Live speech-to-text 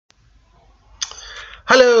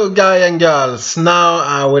Hello guys and girls, now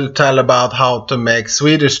I will tell about how to make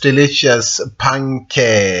Swedish delicious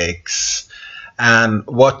pancakes and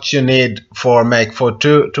what you need for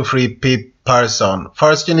 2 to 3 person.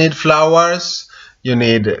 First you need flours, you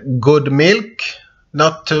need good milk,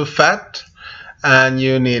 not too fat, and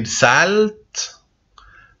you need salt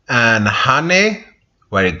and honey,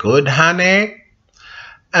 very good honey,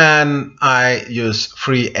 and I use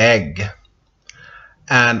 3 eggs.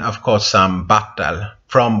 And of course some butter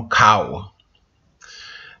from cow.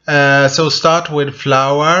 So start with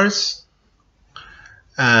flours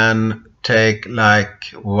and take like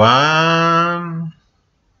 1,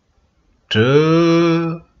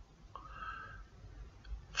 2,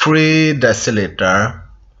 3 deciliter.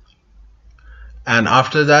 And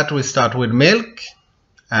after that we start with milk,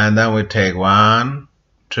 and then we take 1,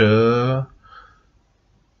 2,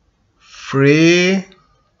 3,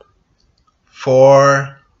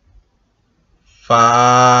 4,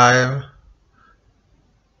 5,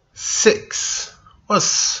 6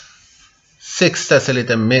 was 6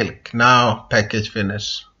 deciliter milk. Now package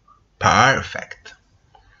finish. Perfect.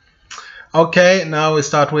 Okay, now we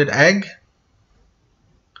start with egg.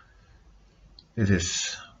 This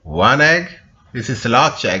is 1 egg. This is a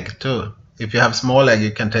large egg too. If you have small egg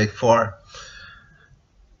you can take 4.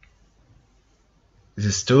 This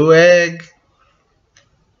is 2 egg.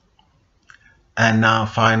 And now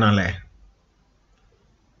finally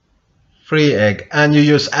 3 egg, and you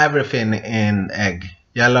use everything in egg,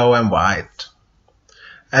 yellow and white.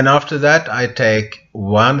 And after that I take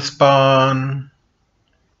 1 spoon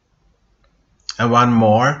and 1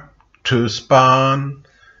 more, 2 spoon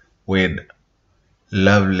with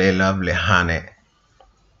lovely honey.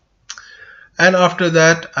 And after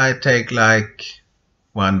that I take like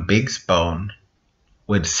 1 big spoon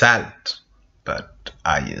with salt, but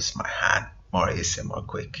I use my hand. More easy, more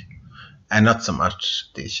quick, and not so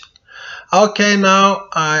much dish. Okay, now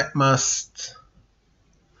I must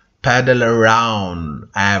paddle around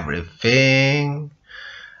everything,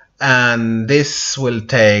 and this will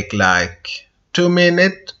take like 2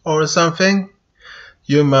 minutes or something.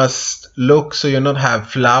 You must look so you not have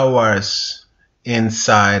flowers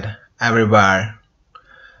inside everywhere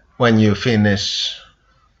when you finish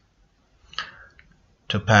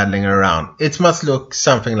to paddling around. It must look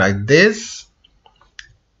something like this.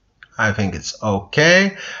 I think it's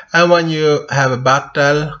okay. And when you have a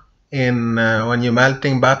butter when you're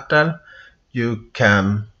melting butter, you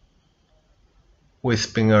can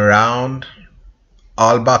whisping around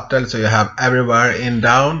all butter so you have everywhere in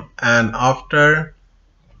down, and after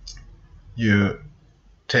you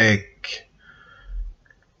take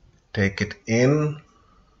it in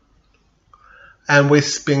and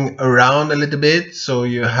whisping around a little bit so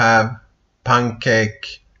you have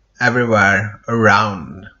pancake everywhere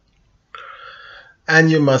around. And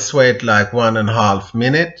you must wait like 1.5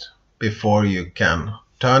 minutes before you can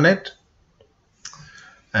turn it.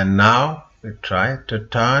 And now we try to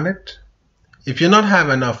turn it. If you not have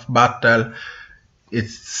enough butter,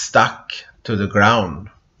 it's stuck to the ground.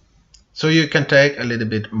 So you can take a little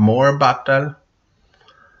bit more butter,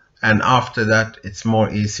 and after that it's more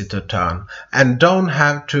easy to turn. And don't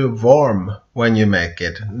have too warm when you make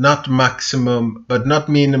it. Not maximum but not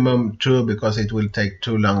minimum too, because it will take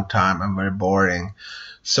too long time and very boring.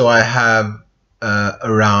 So I have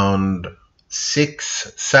around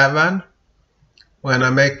 6, 7 when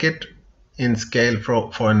I make it, in scale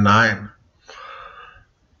for 9.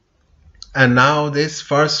 And now this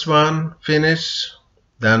first one finish,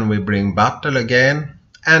 then we bring butter again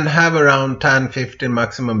and have around 10, 15,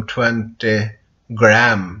 maximum 20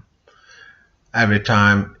 gram every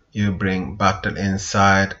time you bring butter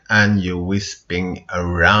inside, and you whisping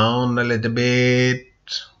around a little bit.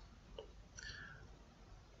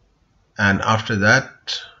 And after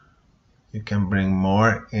that you can bring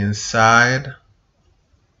more inside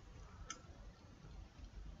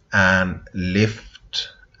and lift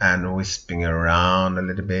and whisping around a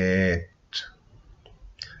little bit,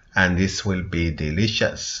 and this will be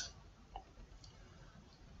delicious.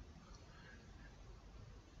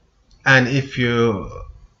 And if you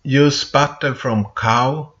use butter from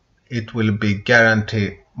cow, it will be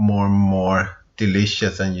guaranteed more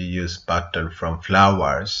delicious than you use butter from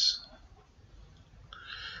flowers.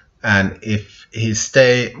 And if he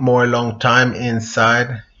stay more long time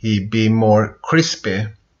inside, he be more crispy.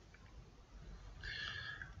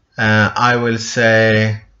 I will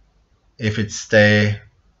say if it stay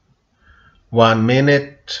 1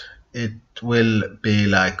 minute, it will be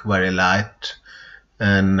like very light,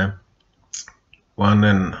 and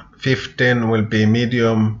 1:15 will be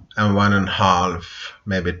medium, and 1.5,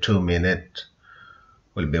 maybe 2 minutes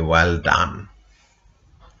will be well done.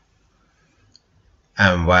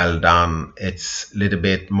 and well done. It's a little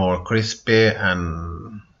bit more crispy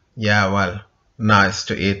and yeah, well, nice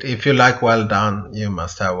to eat. If you like well done, you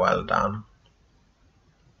must have well done.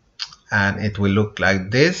 And it will look like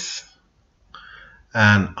this.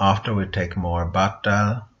 And after we take more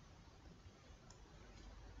butter,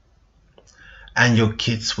 and your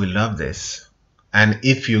kids will love this. And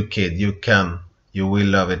if you kid, you will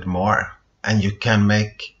love it more. And you can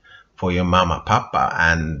make for your mama, papa,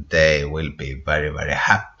 and they will be very, very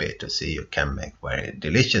happy to see you can make very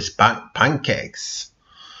delicious pancakes.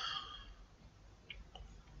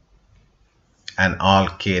 And all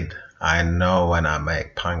kids, I know when I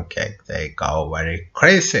make pancake, they go very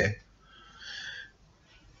crazy.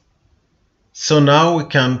 So now we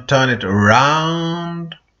can turn it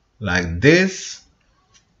around like this.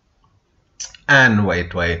 And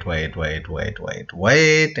wait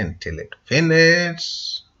until it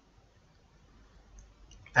finishes.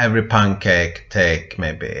 Every pancake take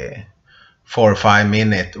maybe 4 or 5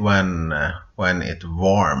 minutes when it's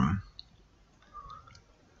warm.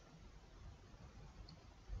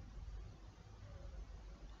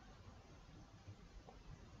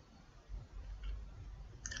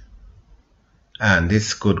 And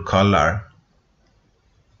this good color.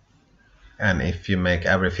 And if you make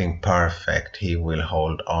everything perfect, he will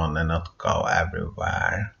hold on and not go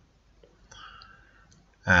everywhere.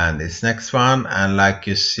 And this next one, and like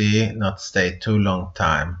you see, not stay too long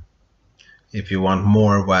time. If you want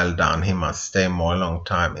more well done, he must stay more long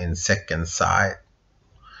time in second side.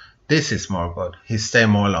 This is more good. He stay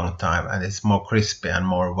more long time and it's more crispy and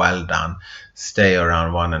more well done. Stay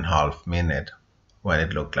around 1.5 minutes when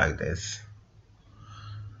it look like this.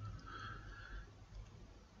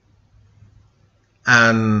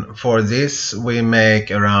 And for this we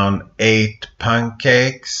make around 8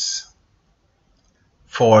 pancakes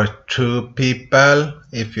for 2 people,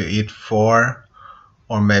 if you eat 4,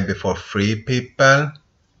 or maybe for 3 people.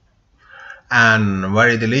 And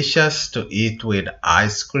very delicious to eat with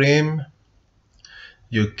ice cream.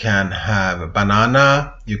 You can have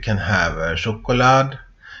banana, you can have chocolate.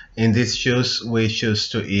 In this juice we choose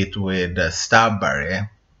to eat with strawberry,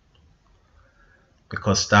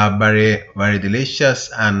 because strawberry very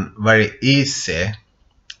delicious and very easy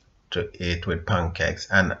to eat with pancakes,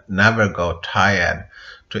 and never go tired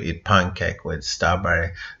to eat pancake with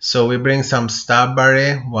strawberry. So we bring some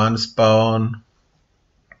strawberry, 1 spoon,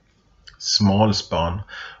 small spoon,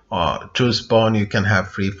 or 2 spoon. You can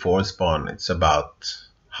have 3-4 spoon. It's about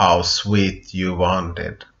how sweet you want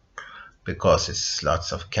it, because it's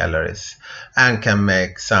lots of calories. And can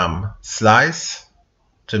make some slice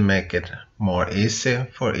to make it more easy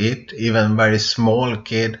for eat. Even very small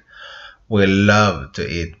kid will love to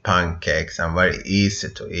eat pancakes, and very easy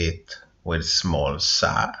to eat with small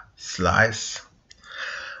slice.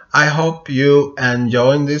 I hope you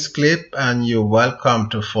enjoyed this clip, and you're welcome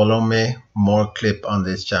to follow me more clip on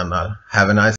this channel. Have a nice